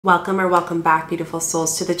Welcome or welcome back, beautiful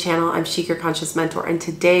souls, to the channel. I'm Chica, your conscious mentor, and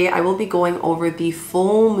today I will be going over the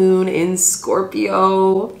full moon in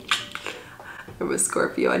Scorpio. I'm a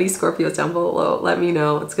Scorpio. Any Scorpios down below, let me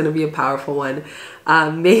know. It's going to be a powerful one.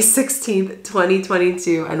 May 16th,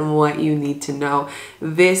 2022, and what you need to know.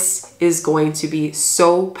 This is going to be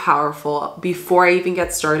so powerful. Before I even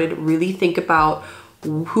get started, really think about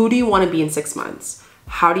who do you want to be in 6 months?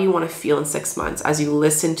 How do you want to feel in 6 months as you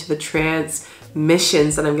listen to the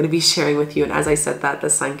transmissions that I'm going to be sharing with you? And as I said that, the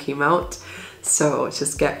sun came out. So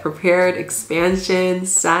just get prepared. Expansion,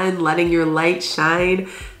 sun, letting your light shine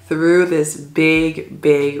through this big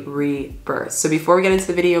rebirth. So before we get into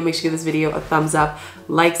the video, make sure you give this video a thumbs up,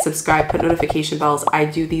 like, subscribe, put notification bells. I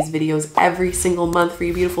do these videos every single month for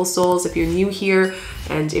you beautiful souls. If you're new here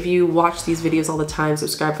and if you watch these videos all the time,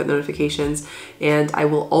 subscribe, put notifications. And I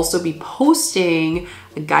will also be posting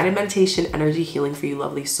a guided meditation energy healing for you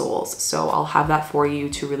lovely souls. So I'll have that for you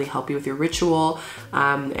to really help you with your ritual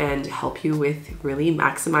and help you with really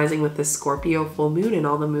maximizing with this Scorpio full moon and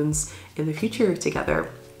all the moons in the future together.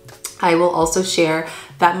 I will also share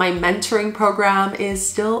that my mentoring program is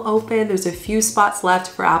still open. There's a few spots left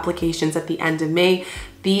for applications at the end of May.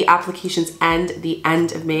 The applications end the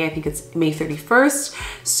end of May. I think it's May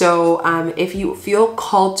 31st. So if you feel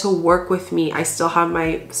called to work with me, I still have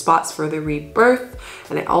my spots for the rebirth,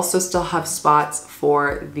 and I also still have spots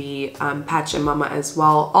for the Pachamama as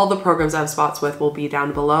well. All the programs I have spots with will be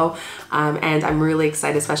down below. And I'm really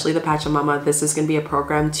excited, especially the Pachamama. This is going to be a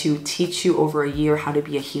program to teach you over a year how to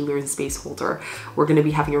be a healer and space holder. We're going to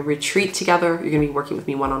be having a retreat together. You're going to be working with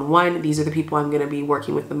me one-on-one. These are the people I'm going to be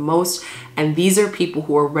working with the most. And these are people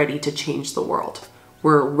who are ready to change the world.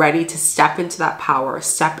 We're ready to step into that power,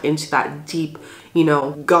 step into that deep,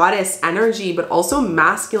 goddess energy, but also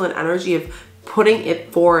masculine energy of putting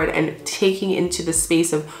it forward and taking into the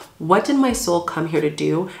space of what did my soul come here to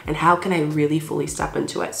do and how can I really fully step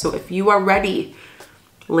into it. So if you are ready,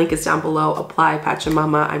 link is down below. Apply,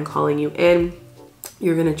 Pachamama, I'm calling you in.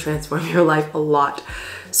 You're going to transform your life a lot.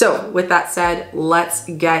 So with that said, let's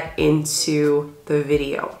get into the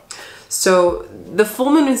video. So the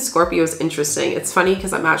full moon in Scorpio is interesting. It's funny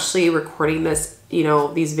because I'm actually recording this,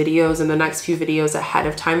 these videos and the next few videos ahead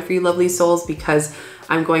of time for you lovely souls, because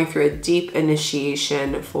I'm going through a deep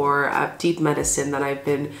initiation for a deep medicine that I've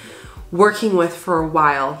been working with for a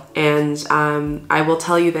while. And I will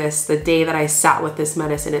tell you this, the day that I sat with this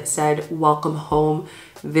medicine, it said, welcome home.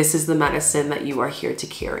 This is the medicine that you are here to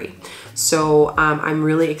carry. So I'm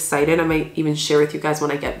really excited. I might even share with you guys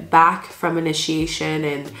when I get back from initiation,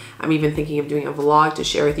 and I'm even thinking of doing a vlog to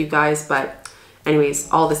share with you guys. But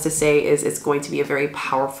anyways, all this to say is it's going to be a very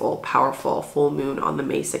powerful full moon on the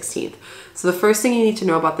May 16th. So the first thing you need to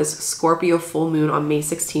know about this Scorpio full moon on May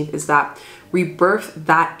 16th is that rebirth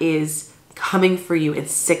that is coming for you in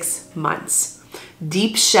 6 months.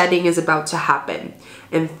 Deep shedding is about to happen,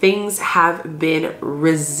 and things have been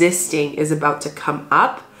resisting is about to come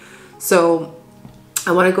up. So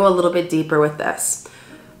I want to go a little bit deeper with this.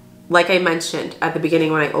 Like I mentioned at the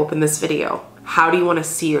beginning when I opened this video, how do you want to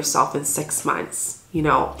see yourself in 6 months?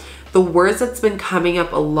 The words that's been coming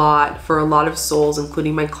up a lot for a lot of souls,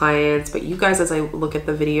 including my clients, but you guys as I look at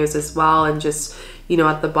the videos as well, and just,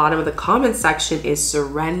 at the bottom of the comment section is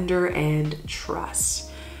surrender and trust.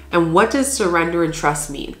 And what does surrender and trust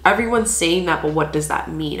mean? Everyone's saying that, but what does that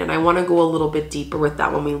mean? And I want to go a little bit deeper with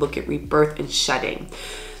that when we look at rebirth and shedding.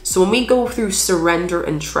 So when we go through surrender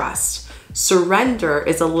and trust, surrender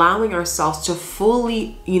is allowing ourselves to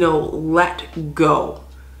fully, let go.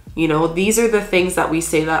 These are the things that we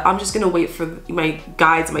say that I'm just going to wait for my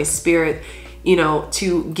guides, my spirit,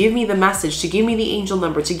 to give me the message, to give me the angel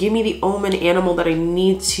number, to give me the omen animal that I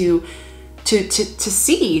need to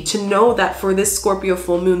see, to know that for this Scorpio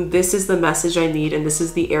full moon, this is the message I need, and this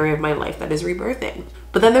is the area of my life that is rebirthing.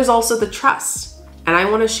 But then there's also the trust. And I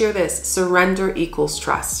want to share this. Surrender equals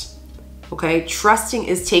trust. Okay? Trusting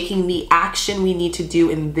is taking the action we need to do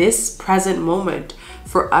in this present moment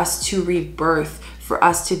for us to rebirth, for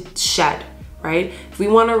us to shed, right? If we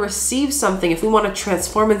want to receive something, if we want to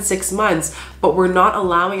transform in 6 months, but we're not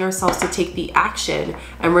allowing ourselves to take the action,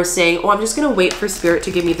 and we're saying, oh, I'm just going to wait for spirit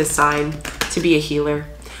to give me the sign to be a healer.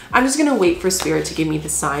 I'm just going to wait for spirit to give me the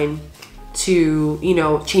sign to,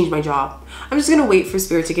 change my job. I'm just going to wait for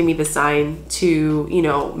spirit to give me the sign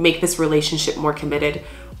to, make this relationship more committed,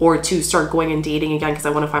 or to start going and dating again because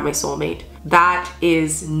I want to find my soulmate. That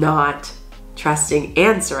is not trusting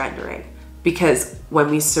and surrendering. Because when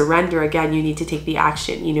we surrender, again, you need to take the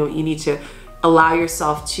action. You need to allow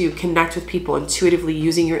yourself to connect with people intuitively,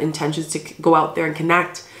 using your intentions to go out there and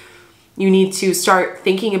connect. You need to start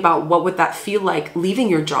thinking about what would that feel like leaving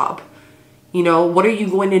your job. You know, what are you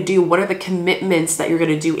going to do? What are the commitments that you're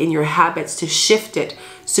going to do in your habits to shift it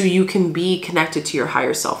so you can be connected to your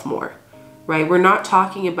higher self more, right? We're not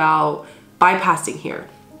talking about bypassing here,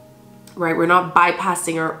 right? We're not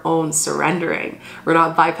bypassing our own surrendering. We're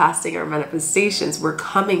not bypassing our manifestations. We're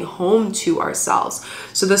coming home to ourselves.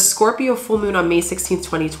 So the Scorpio full moon on May 16th,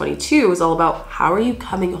 2022 is all about how are you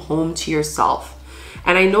coming home to yourself?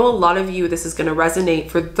 And I know a lot of you, this is going to resonate.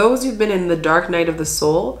 For those who've been in the dark night of the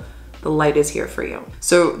soul, the light is here for you.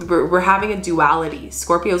 So we're having a duality.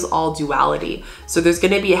 Scorpio's all duality. So there's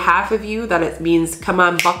going to be a half of you that it means, come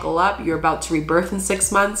on, buckle up. You're about to rebirth in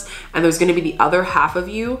 6 months. And there's going to be the other half of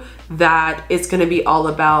you that it's going to be all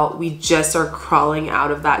about, we just are crawling out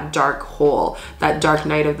of that dark hole, that dark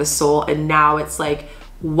night of the soul. And now it's like,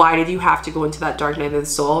 why did you have to go into that dark night of the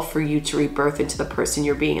soul for you to rebirth into the person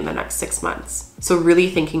you're being in the next 6 months? So really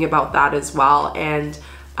thinking about that as well. And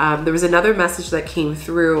there was another message that came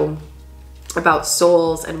through about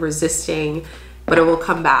souls and resisting, but it will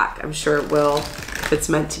come back. I'm sure it will. If it's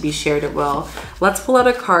meant to be shared, it will. Let's pull out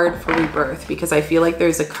a card for rebirth, because I feel like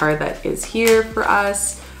there's a card that is here for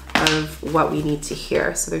us of what we need to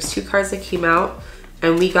hear. So there's 2 cards that came out,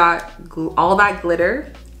 and we got all that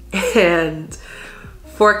glitter and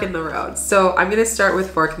fork in the road. So I'm gonna start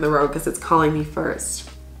with fork in the road because it's calling me first.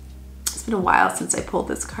 It's been a while since I pulled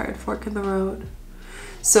this card, fork in the road.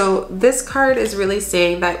 So this card is really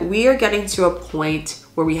saying that we are getting to a point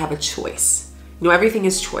where we have a choice. You know, everything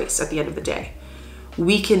is choice at the end of the day.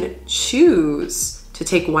 We can choose to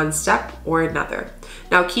take one step or another.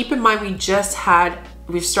 Now, keep in mind,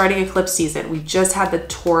 we're starting eclipse season. We just had the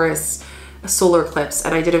Taurus solar eclipse,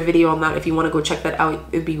 and I did a video on that. If you want to go check that out,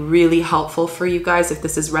 it'd be really helpful for you guys. If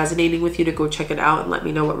this is resonating with you, to go check it out and let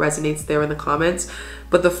me know what resonates there in the comments.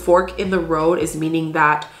 But the fork in the road is meaning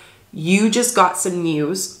that you just got some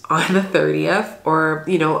news on the 30th, or,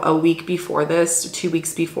 you know, a week before this, 2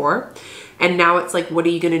 weeks before. And now it's like, what are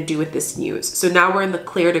you going to do with this news? So now we're in the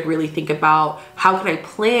clear to really think about, how can I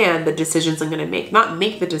plan the decisions I'm going to make? Not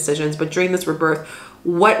make the decisions, but during this rebirth,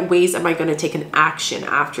 what ways am I going to take an action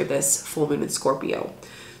after this full moon in Scorpio?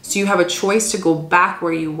 So you have a choice to go back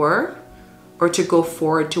where you were or to go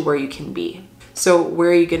forward to where you can be. So where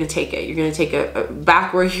are you going to take it? You're going to take it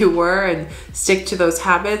back where you were and stick to those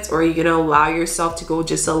habits, or are you going to allow yourself to go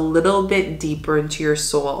just a little bit deeper into your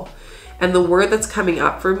soul? And the word that's coming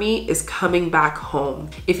up for me is coming back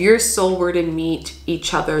home. If your soul were to meet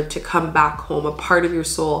each other to come back home, a part of your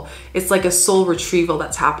soul, it's like a soul retrieval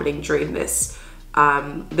that's happening during this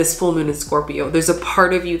this full moon in Scorpio. There's a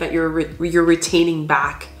part of you that you're retaining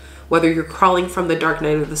back, whether you're crawling from the dark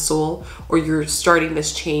night of the soul or you're starting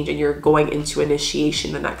this change and you're going into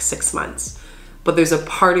initiation the next 6 months. But there's a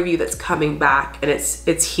part of you that's coming back, and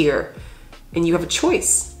it's here, and you have a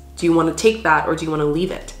choice. Do you want to take that, or do you want to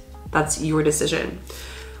leave it? That's your decision.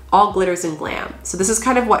 All glitters and glam. So this is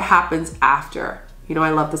kind of what happens after. You know,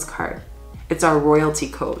 I love this card. It's our royalty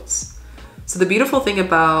codes. So the beautiful thing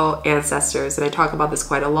about ancestors, and I talk about this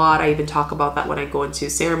quite a lot, I even talk about that when I go into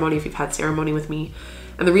ceremony, if you've had ceremony with me.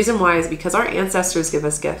 And the reason why is because our ancestors give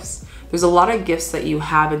us gifts. There's a lot of gifts that you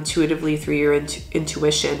have intuitively through your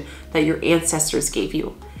intuition that your ancestors gave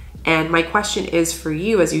you. And my question is for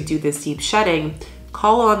you, as you do this deep shedding,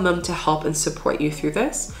 call on them to help and support you through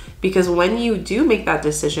this. Because when you do make that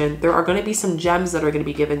decision, there are going to be some gems that are going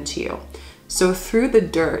to be given to you. So through the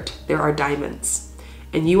dirt, there are diamonds,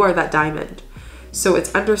 and you are that diamond. So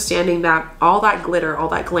it's understanding that all that glitter, all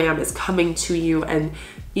that glam is coming to you. And,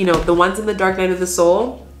 you know, the ones in the dark night of the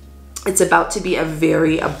soul, it's about to be a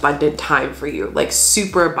very abundant time for you, like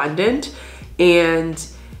super abundant. And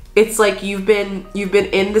it's like you've been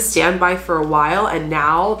in the standby for a while, and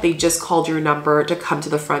now they just called your number to come to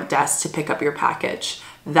the front desk to pick up your package.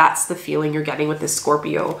 That's the feeling you're getting with this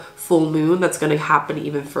Scorpio full moon that's going to happen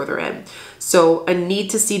even further in. So a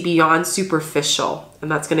need to see beyond superficial,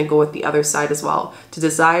 and that's going to go with the other side as well, to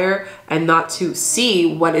desire and not to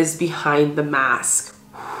see what is behind the mask.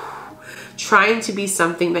 Trying to be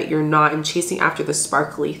something that you're not, and chasing after the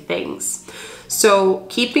sparkly things. So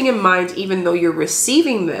keeping in mind, even though you're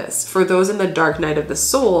receiving this, for those in the dark night of the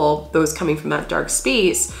soul, those coming from that dark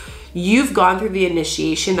space, you've gone through the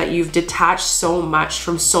initiation that you've detached so much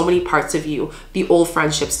from so many parts of you, the old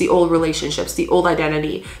friendships, the old relationships, the old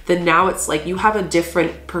identity, that now it's like you have a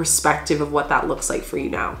different perspective of what that looks like for you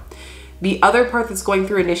now. The other part that's going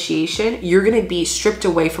through initiation, you're going to be stripped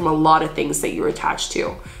away from a lot of things that you're attached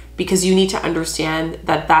to, because you need to understand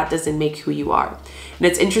that that doesn't make who you are. And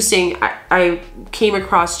it's interesting, I came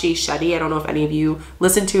across Jay Shetty. I don't know if any of you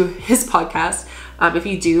listen to his podcast. If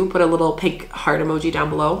you do, put a little pink heart emoji down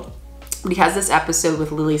below. But he has this episode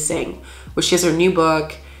with Lily Singh, where she has her new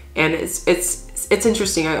book, And it's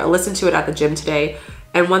interesting. I listened to it at the gym today.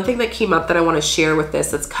 And one thing that came up that I want to share with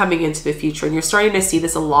this that's coming into the future, and you're starting to see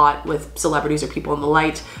this a lot with celebrities or people in the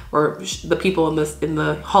light or the people in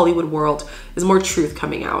the Hollywood world, is more truth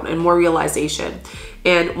coming out and more realization.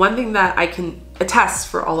 And one thing that I can attest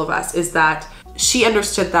for all of us is that she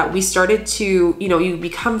understood that we started to, you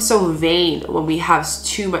become so vain when we have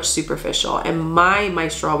too much superficial. And my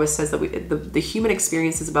maestro always says that the human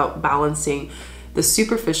experience is about balancing the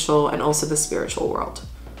superficial and also the spiritual world.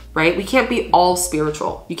 Right? We can't be all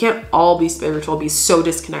spiritual. You can't all be spiritual, be so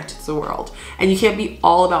disconnected to the world. And you can't be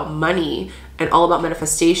all about money and all about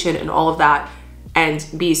manifestation and all of that and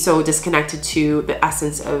be so disconnected to the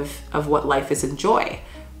essence of what life is in joy,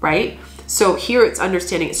 right? So here it's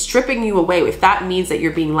understanding, it's stripping you away. If that means that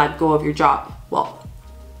you're being let go of your job, well,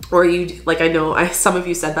 or you, like I know some of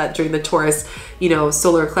you said that during the Taurus,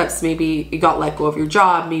 solar eclipse, maybe you got let go of your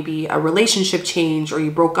job, maybe a relationship change, or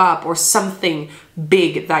you broke up, or something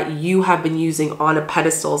big that you have been using on a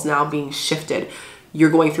pedestal is now being shifted. You're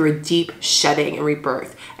going through a deep shedding and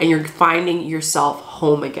rebirth, and you're finding yourself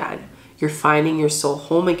home again. You're finding your soul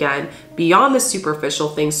home again beyond the superficial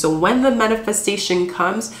things. So when the manifestation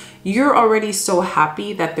comes, you're already so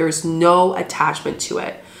happy that there's no attachment to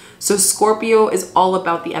it. So Scorpio is all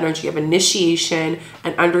about the energy of initiation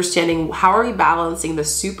and understanding how are we balancing the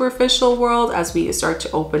superficial world as we start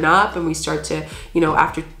to open up and we start to,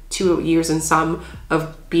 after 2 years and some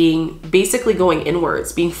of being basically going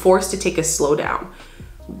inwards, being forced to take a slowdown.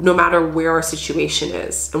 No matter where our situation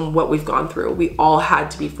is and what we've gone through, we all had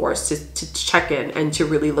to be forced to check in and to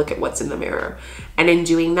really look at what's in the mirror. And in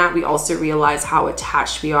doing that, we also realize how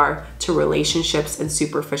attached we are to relationships and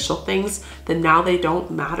superficial things, that now they don't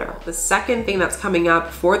matter. The second thing that's coming up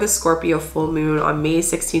for the Scorpio full moon on May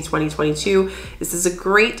 16, 2022, is this is a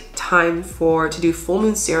great time to do full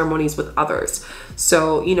moon ceremonies with others.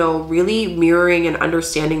 So, really mirroring and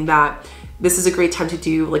understanding that this is a great time to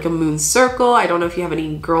do like a moon circle. I don't know if you have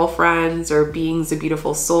any girlfriends or beings of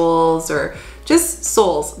beautiful souls or just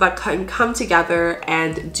souls that can come together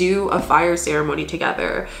and do a fire ceremony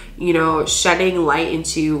together, shedding light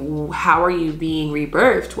into how are you being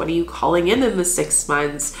rebirthed? What are you calling in the 6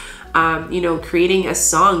 months? Creating a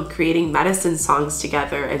song, creating medicine songs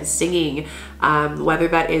together and singing, whether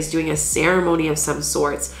that is doing a ceremony of some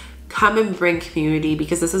sorts. Come and bring community,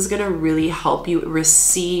 because this is going to really help you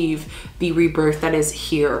receive the rebirth that is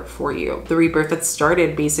here for you. The rebirth that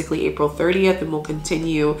started basically April 30th and will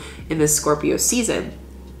continue in the Scorpio season,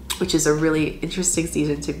 which is a really interesting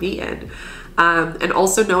season to be in. And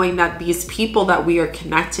also knowing that these people that we are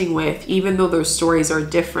connecting with, even though their stories are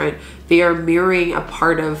different, they are mirroring a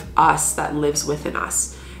part of us that lives within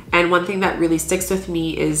us. And one thing that really sticks with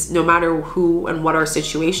me is no matter who and what our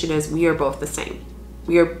situation is, we are both the same.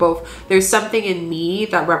 We are both, there's something in me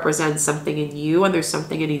that represents something in you, and there's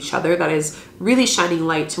something in each other that is really shining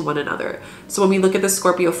light to one another. So when we look at the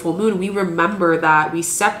Scorpio full moon, we remember that we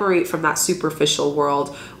separate from that superficial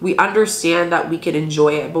world. We understand that we can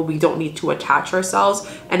enjoy it, but we don't need to attach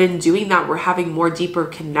ourselves. And in doing that, we're having more deeper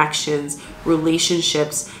connections,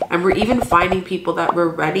 relationships, and we're even finding people that we're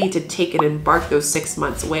ready to take and embark those 6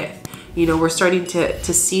 months with. We're starting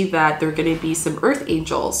to see that there are going to be some earth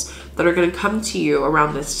angels that are going to come to you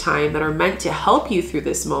around this time that are meant to help you through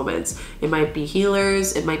this moment. It might be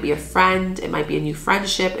healers, it might be a friend, it might be a new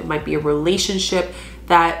friendship, it might be a relationship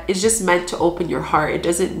that is just meant to open your heart. It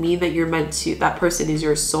doesn't mean that you're meant to, that person is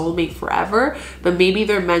your soulmate forever, but maybe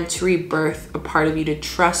they're meant to rebirth a part of you to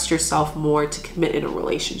trust yourself more, to commit in a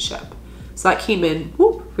relationship. So that came in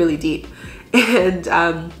really deep.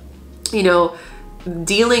 And,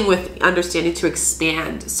 dealing with understanding to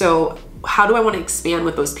expand. So how do I want to expand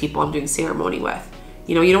with those people I'm doing ceremony with?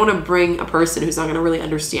 You don't want to bring a person who's not going to really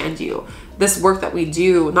understand you. This work that we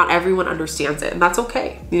do, not everyone understands it, and that's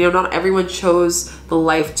okay. Not everyone chose the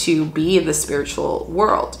life to be in the spiritual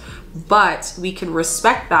world, but we can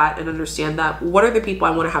respect that and understand that what are the people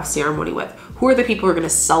I want to have ceremony with? Who are the people who are going to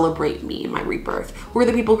celebrate me in my rebirth? Who are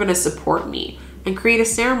the people who are going to support me? And create a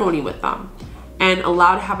ceremony with them. And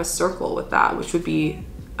allow to have a circle with that, which would be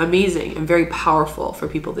amazing and very powerful for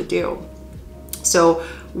people to do. So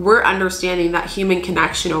we're understanding that human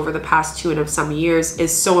connection over the past 2 and some years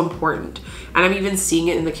is so important. And I'm even seeing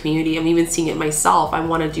it in the community. I'm even seeing it myself. I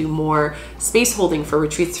want to do more space holding for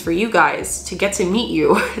retreats for you guys, to get to meet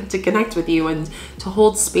you, to connect with you, and to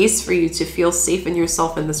hold space for you to feel safe in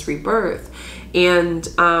yourself in this rebirth. And,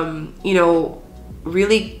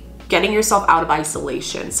 really getting yourself out of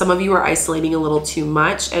isolation. Some of you are isolating a little too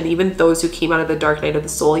much, and even those who came out of the dark night of the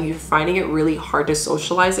soul, you're finding it really hard to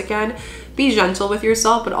socialize again. Be gentle with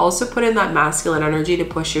yourself, but also put in that masculine energy to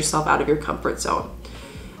push yourself out of your comfort zone.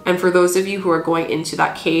 And for those of you who are going into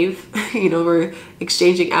that cave, you know, we're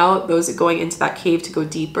exchanging out, those going into that cave to go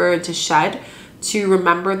deeper and to shed, to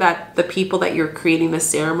remember that the people that you're creating the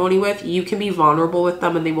ceremony with, you can be vulnerable with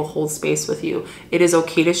them and they will hold space with you. It is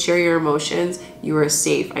okay to share your emotions. You are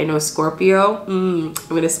safe. I know Scorpio, I'm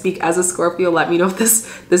going to speak as a Scorpio. Let me know if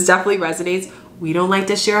this definitely resonates. We don't like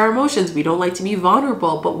to share our emotions. We don't like to be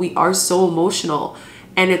vulnerable, but we are so emotional.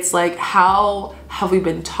 And it's like, how have we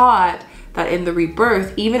been taught that in the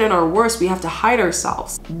rebirth, even in our worst, we have to hide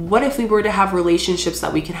ourselves? What if we were to have relationships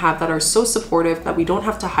that we can have that are so supportive that we don't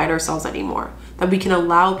have to hide ourselves anymore? That we can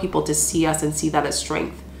allow people to see us and see that as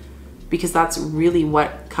strength? Because that's really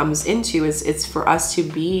what comes into is it's for us to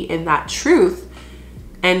be in that truth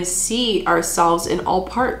and see ourselves in all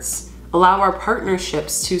parts. Allow our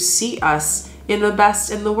partnerships to see us in the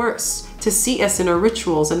best and the worst, to see us in our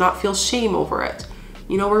rituals and not feel shame over it.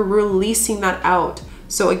 You know, we're releasing that out.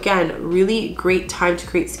 So again, really great time to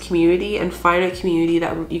create community and find a community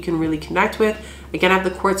that you can really connect with. Again, I have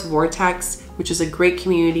the Quartz Vortex, which is a great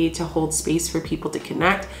community to hold space for people to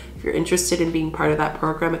connect. If you're interested in being part of that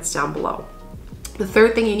program, it's down below. The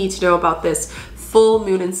third thing you need to know about this full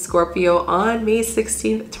moon in Scorpio on May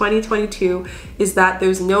 16th, 2022 is that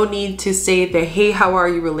there's no need to say the hey, how are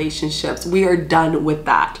you relationships. We are done with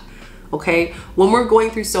that. Okay, when we're going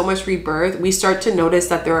through so much rebirth, we start to notice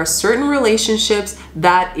that there are certain relationships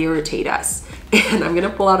that irritate us. And I'm gonna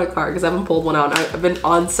pull out a card because I haven't pulled one out. I've been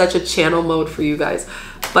on such a channel mode for you guys,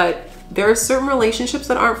 but there are certain relationships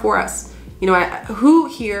that aren't for us. You know, who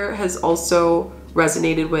here has also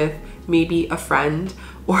resonated with maybe a friend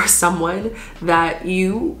or someone that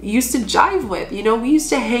you used to jive with? You know, we used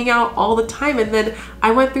to hang out all the time, and then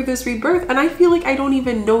I went through this rebirth and I feel like I don't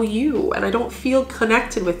even know you and I don't feel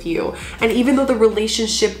connected with you. And even though the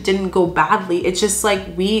relationship didn't go badly, it's just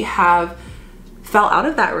like we have fell out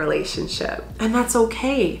of that relationship, and that's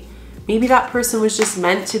okay. Maybe that person was just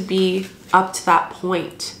meant to be up to that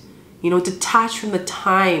point. You know, detach from the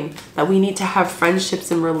time that we need to have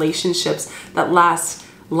friendships and relationships that last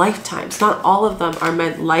lifetimes. Not all of them are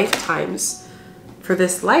meant lifetimes for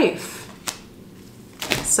this life.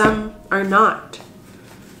 Some are not.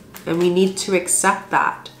 And we need to accept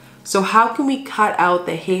that. So how can we cut out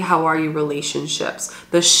the hey, how are you relationships?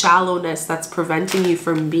 The shallowness that's preventing you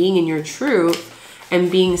from being in your truth and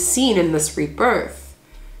being seen in this rebirth.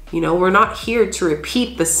 You know, we're not here to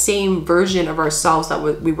repeat the same version of ourselves that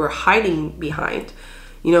we were hiding behind.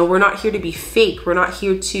 You know, we're not here to be fake. We're not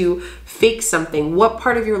here to fake something. What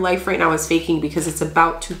part of your life right now is faking because it's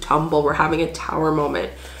about to tumble? We're having a tower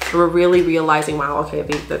moment. And we're really realizing, wow, okay, I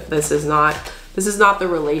think that this is not the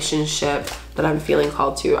relationship that I'm feeling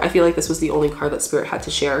called to. I feel like this was the only card that Spirit had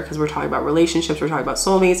to share because we're talking about relationships, we're talking about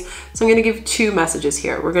soulmates. So I'm going to give two messages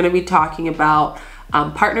here. We're going to be talking about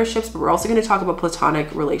partnerships, but we're also going to talk about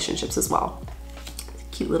platonic relationships as well.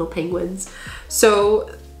 Cute little penguins.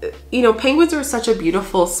 So, you know, penguins are such a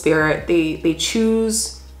beautiful spirit. They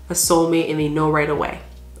choose a soulmate and they know right away.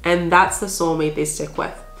 And that's the soulmate they stick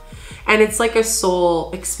with. And it's like a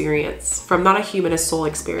soul experience, from not a human, a soul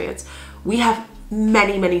experience. We have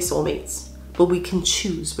many, many soulmates, but we can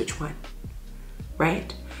choose which one,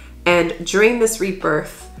 right? And during this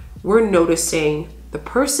rebirth, we're noticing the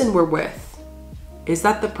person we're with, is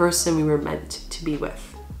that the person we were meant to be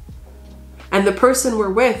with? And the person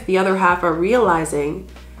we're with, the other half are realizing,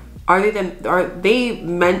 are they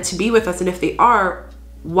meant to be with us? And if they are,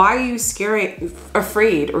 why are you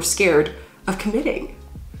afraid or scared of committing,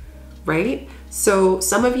 right? So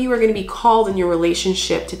some of you are going to be called in your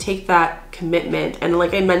relationship to take that commitment. And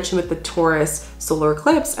like I mentioned with the Taurus solar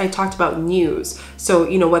eclipse, I talked about news. So,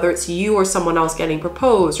 you know, whether it's you or someone else getting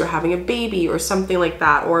proposed or having a baby or something like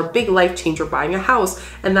that, or a big life change or buying a house,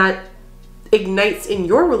 and that ignites in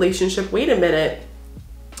your relationship, wait a minute,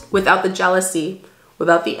 without the jealousy,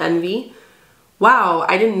 without the envy. Wow,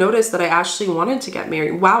 I didn't notice that I actually wanted to get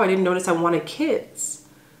married. Wow, I didn't notice I wanted kids.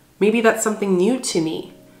 Maybe that's something new to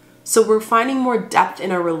me. So we're finding more depth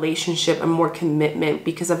in our relationship and more commitment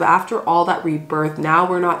because of after all that rebirth, now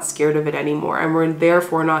we're not scared of it anymore. And we're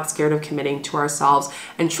therefore not scared of committing to ourselves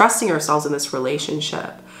and trusting ourselves in this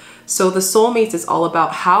relationship. So the soulmates is all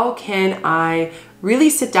about how can I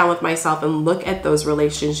really sit down with myself and look at those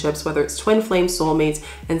relationships, whether it's twin flame soulmates,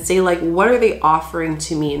 and say like, what are they offering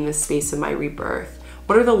to me in this space of my rebirth?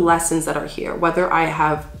 What are the lessons that are here? Whether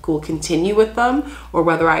I will continue with them or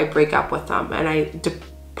whether I break up with them and I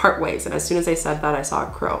part ways. And as soon as I said that, I saw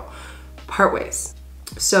a crow. Part ways.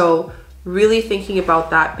 So really thinking about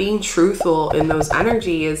that, being truthful in those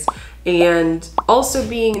energies, and also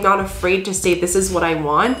being not afraid to say, this is what I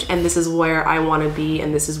want, and this is where I want to be,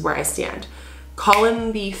 and this is where I stand. Call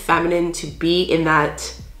in the feminine to be in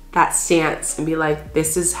that that stance and be like,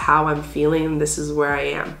 this is how I'm feeling and this is where I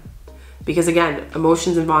am. Because again,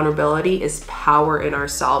 emotions and vulnerability is power in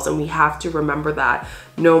ourselves, and we have to remember that.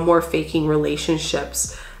 No more faking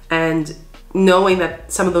relationships, and knowing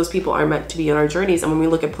that some of those people are meant to be on our journeys. And when we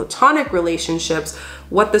look at platonic relationships,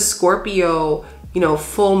 what the Scorpio,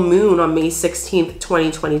 full moon on May 16th,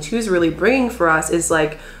 2022 is really bringing for us is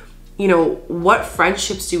like, what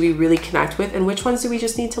friendships do we really connect with, and which ones do we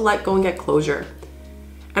just need to let go and get closure?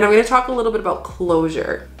 And I'm going to talk a little bit about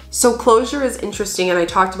closure. So closure is interesting, and I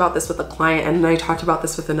talked about this with a client, and I talked about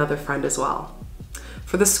this with another friend as well.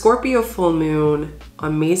 For the Scorpio full moon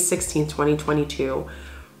on May 16th, 2022,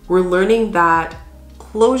 we're learning that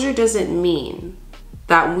closure doesn't mean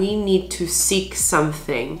that we need to seek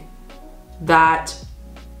something that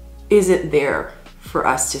isn't there for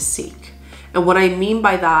us to seek. And what I mean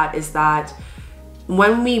by that is that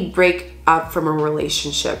when we break up from a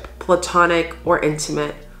relationship, platonic or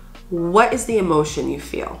intimate, what is the emotion you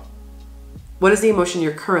feel? What is the emotion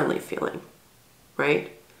you're currently feeling,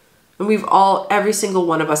 right? And every single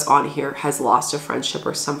one of us on here has lost a friendship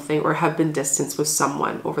or something, or have been distanced with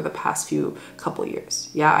someone over the past couple years.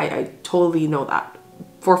 Yeah, I totally know that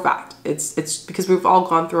for a fact. It's because we've all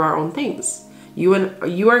gone through our own things. You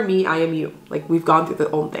are me, I am you. Like, we've gone through the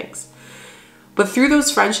own things. But through those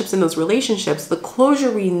friendships and those relationships, the closure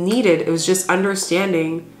we needed, it was just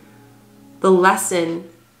understanding the lesson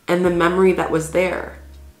and the memory that was there,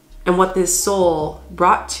 and what this soul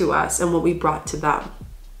brought to us and what we brought to them.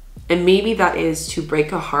 And maybe that is to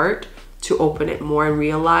break a heart, to open it more and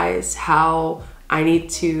realize how I need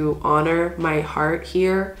to honor my heart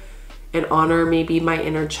here and honor maybe my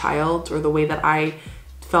inner child, or the way that I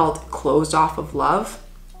felt closed off of love.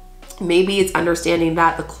 Maybe it's understanding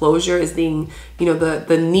that the closure is the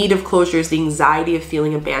need of closure is the anxiety of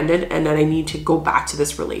feeling abandoned, and that I need to go back to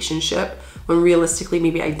this relationship, when realistically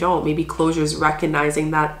maybe I don't. Maybe closure is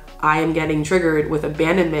recognizing that I am getting triggered with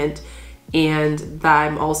abandonment, and that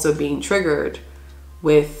I'm also being triggered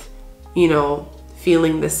with,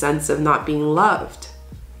 feeling this sense of not being loved.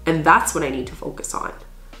 And that's what I need to focus on.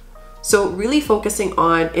 So really focusing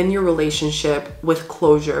on, in your relationship, with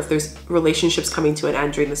closure, if there's relationships coming to an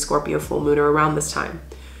end during the Scorpio full moon or around this time,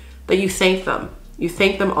 that you thank them. You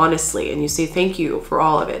thank them honestly, and you say thank you for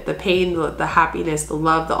all of it. The pain, the happiness, the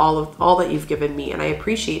love, all that you've given me, and I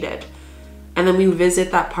appreciate it. And then we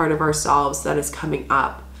visit that part of ourselves that is coming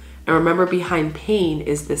up. And remember, behind pain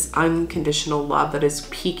is this unconditional love that is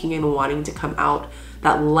peaking and wanting to come out,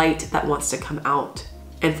 that light that wants to come out.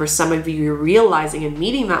 And for some of you, you're realizing and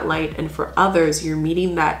meeting that light, and for others, you're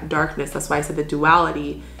meeting that darkness. That's why I said the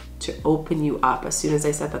duality, to open you up. As soon as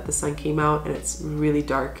I said that, the sun came out and it's really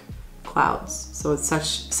dark clouds. So it's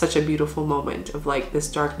such a beautiful moment of like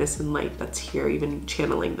this darkness and light that's here, even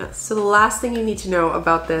channeling this. So the last thing you need to know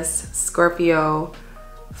about this Scorpio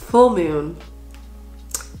full moon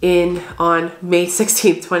on May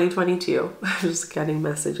 16th, 2022, I'm just getting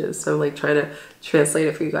messages, so I'm like trying to translate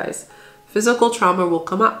it for you guys. Physical trauma will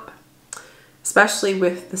come up, especially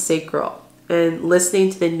with the sacral, and listening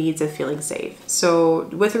to the needs of feeling safe. So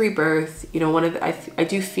with rebirth, I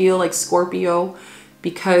do feel like Scorpio,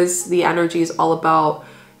 because the energy is all about,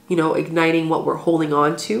 igniting what we're holding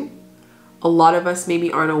on to. A lot of us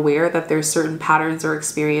maybe aren't aware that there's certain patterns or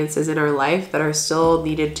experiences in our life that are still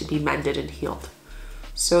needed to be mended and healed.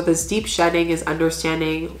 So this deep shedding is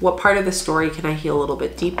understanding what part of the story can I heal a little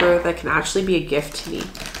bit deeper that can actually be a gift to me.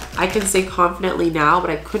 I can say confidently now, but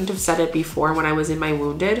I couldn't have said it before when I was in my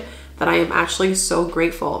wounded, that I am actually so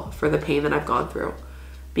grateful for the pain that I've gone through.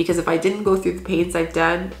 Because if I didn't go through the pains I've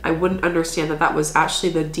done, I wouldn't understand that that was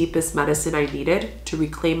actually the deepest medicine I needed to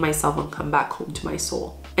reclaim myself and come back home to my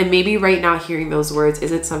soul. And maybe right now hearing those words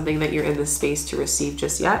isn't something that you're in the space to receive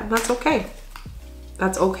just yet, and that's okay.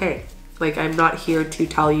 That's okay. Like, I'm not here to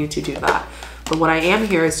tell you to do that. But what I am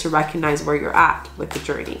here is to recognize where you're at with the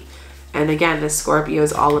journey. And again, this Scorpio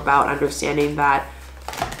is all about understanding that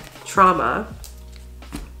trauma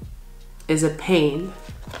is a pain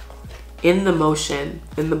in the motion,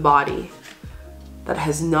 in the body, that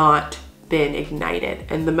has not been ignited.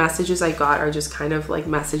 And the messages I got are just kind of like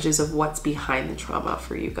messages of what's behind the trauma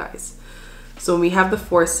for you guys. So when we have the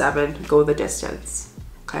 4-7, go the distance.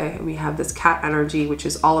 Okay, and we have this cat energy, which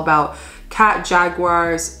is all about cat,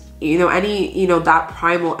 jaguars, that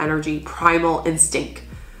primal energy, primal instinct.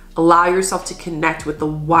 Allow yourself to connect with the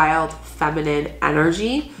wild feminine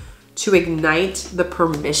energy to ignite the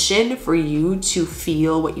permission for you to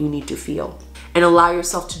feel what you need to feel. And allow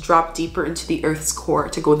yourself to drop deeper into the earth's core,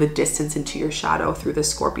 to go the distance into your shadow through the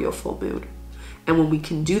Scorpio full moon. And when we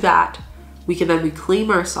can do that, we can then reclaim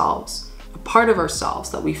ourselves, a part of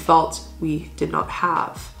ourselves that we felt we did not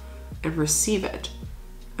have. and receive it.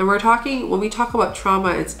 And when we talk about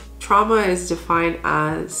trauma, trauma is defined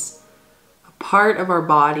as a part of our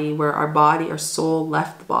body where our soul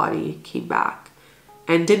left the body, came back,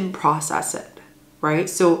 and didn't process it, right?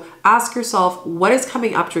 So ask yourself, what is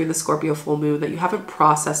coming up during the Scorpio full moon that you haven't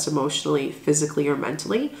processed emotionally, physically, or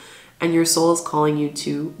mentally, and your soul is calling you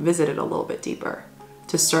to visit it a little bit deeper,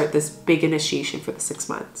 to start this big initiation for the 6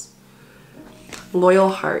 months. Loyal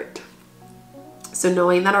heart. So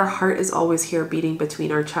knowing that our heart is always here beating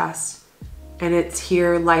between our chests, and it's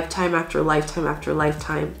here lifetime after lifetime after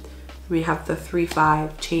lifetime. We have the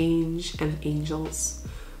 3-5, change, and angels.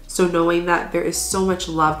 So knowing that there is so much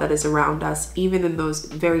love that is around us, even in those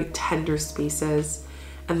very tender spaces,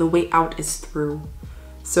 and the way out is through.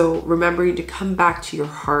 So remembering to come back to your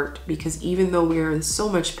heart, because even though we are in so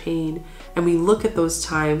much pain and we look at those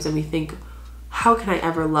times and we think, how can I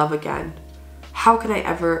ever love again? How can I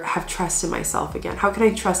ever have trust in myself again? How can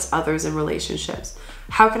I trust others in relationships?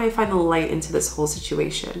 How can I find the light into this whole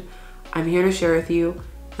situation? I'm here to share with you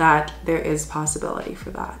that there is possibility for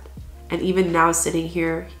that. And even now, sitting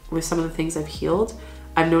here with some of the things I've healed,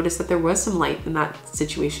 I've noticed that there was some light in that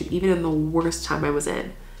situation, even in the worst time I was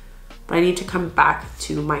in. But I need to come back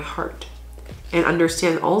to my heart and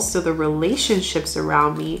understand also the relationships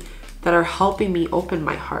around me that are helping me open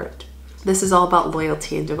my heart. This is all about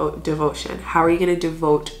loyalty and devotion. How are you going to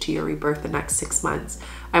devote to your rebirth the next 6 months?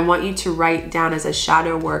 I want you to write down as a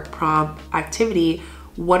shadow work prompt activity,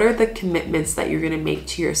 what are the commitments that you're going to make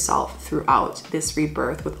to yourself throughout this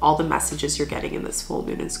rebirth with all the messages you're getting in this full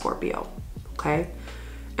moon in Scorpio, okay?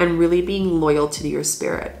 And really being loyal to your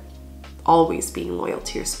spirit. Always being loyal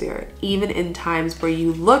to your spirit. Even in times where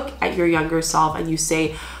you look at your younger self and you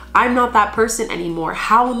say, I'm not that person anymore.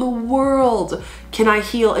 How in the world can I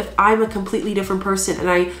heal if I'm a completely different person and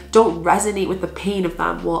I don't resonate with the pain of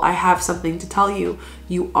them? Well, I have something to tell you.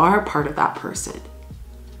 You are part of that person.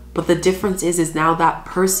 But the difference is now that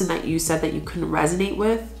person that you said that you couldn't resonate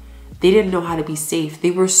with, they didn't know how to be safe.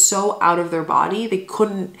 They were so out of their body. They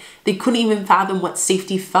couldn't even fathom what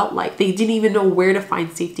safety felt like. They didn't even know where to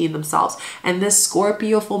find safety in themselves. And this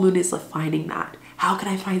Scorpio full moon is finding that. How can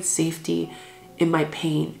I find safety in my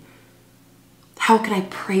pain? How can I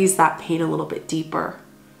praise that pain a little bit deeper?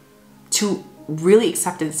 To really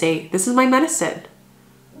accept and say, this is my medicine.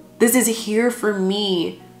 This is here for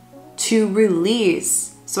me to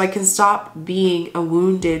release so I can stop being a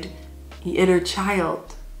wounded inner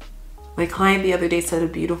child. My client the other day said a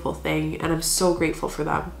beautiful thing, and I'm so grateful for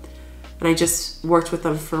them. And I just worked with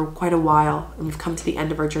them for quite a while, and we've come to the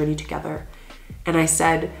end of our journey together. And I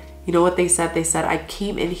said, you know what they said? They said, I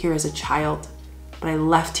came in here as a child, but I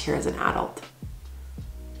left here as an adult.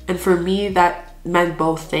 And for me, that meant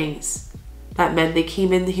both things. That meant they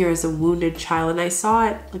came in here as a wounded child, and I saw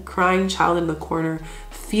it, a crying child in the corner,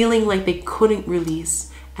 feeling like they couldn't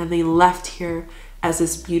release, and they left here as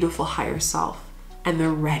this beautiful higher self, and they're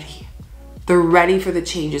ready. They're ready for the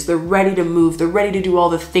changes. They're ready to move. They're ready to do all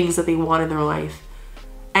the things that they want in their life.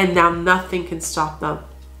 And now nothing can stop them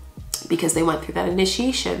because they went through that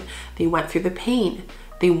initiation. They went through the pain.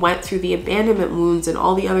 They went through the abandonment wounds and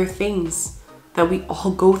all the other things that we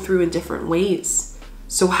all go through in different ways.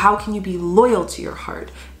 So how can you be loyal to your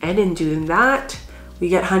heart? And in doing that, we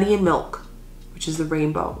get honey and milk, which is the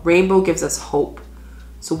rainbow. Rainbow gives us hope.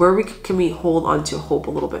 So where can we hold on to hope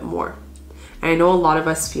a little bit more? And I know a lot of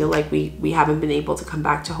us feel like we haven't been able to come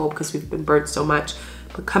back to hope because we've been burnt so much,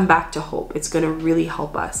 but come back to hope. It's going to really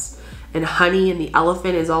help us. And honey and the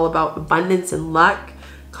elephant is all about abundance and luck,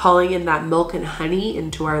 calling in that milk and honey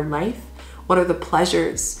into our life. What are the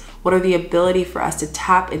pleasures? What are the ability for us to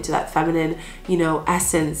tap into that feminine,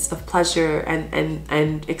 essence of pleasure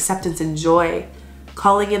and acceptance and joy?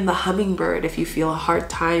 Calling in the hummingbird if you feel a hard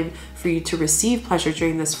time for you to receive pleasure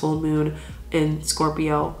during this full moon in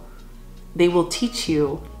Scorpio. They will teach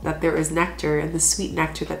you that there is nectar, and the sweet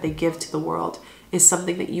nectar that they give to the world is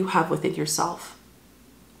something that you have within yourself.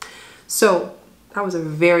 So that was a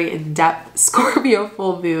very in-depth Scorpio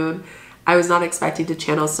full moon. I was not expecting to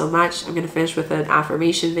channel so much. I'm going to finish with an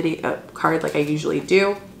affirmation video card like I usually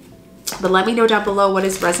do. But let me know down below what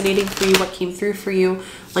is resonating for you, what came through for you.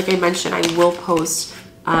 Like I mentioned, I will post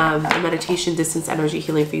a meditation distance energy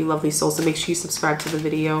healing for you lovely souls. So make sure you subscribe to the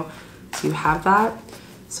video so you have that.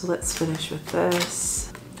 So let's finish with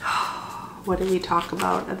this. What did we talk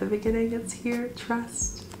about at the beginning? It's here,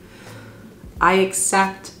 trust. I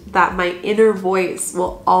accept that my inner voice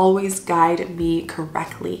will always guide me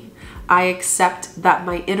correctly. I accept that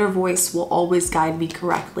my inner voice will always guide me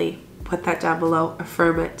correctly. Put that down below,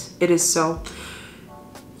 affirm it. It is so.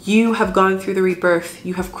 You have gone through the rebirth.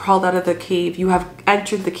 You have crawled out of the cave. You have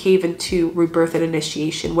entered the cave into rebirth and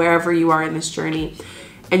initiation, wherever you are in this journey.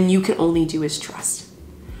 And you can only do is trust.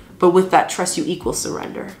 But with that trust, you equal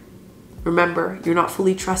surrender. Remember, you're not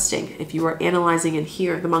fully trusting if you are analyzing in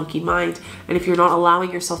here, the monkey mind, and if you're not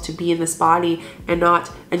allowing yourself to be in this body and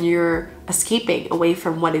you're escaping away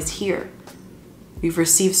from what is here. We've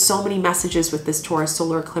received so many messages with this Taurus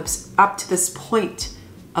solar eclipse up to this point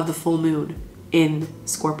of the full moon in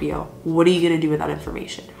Scorpio. What are you going to do with that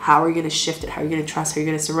information? How are you going to shift it? How are you going to trust? How are you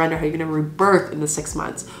going to surrender? How are you going to rebirth in the 6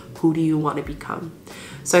 months? Who do you want to become?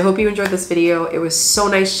 So I hope you enjoyed this video. It was so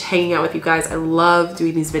nice hanging out with you guys. I love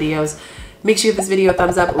doing these videos. Make sure you give this video a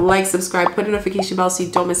thumbs up, like, subscribe, put a notification bell so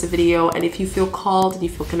you don't miss a video. And if you feel called and you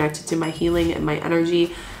feel connected to my healing and my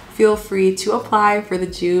energy, feel free to apply for the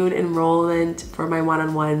June enrollment for my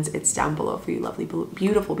one-on-ones. It's down below for you lovely,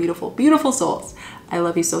 beautiful, beautiful, beautiful souls. I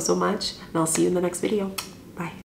love you so, so much, and I'll see you in the next video.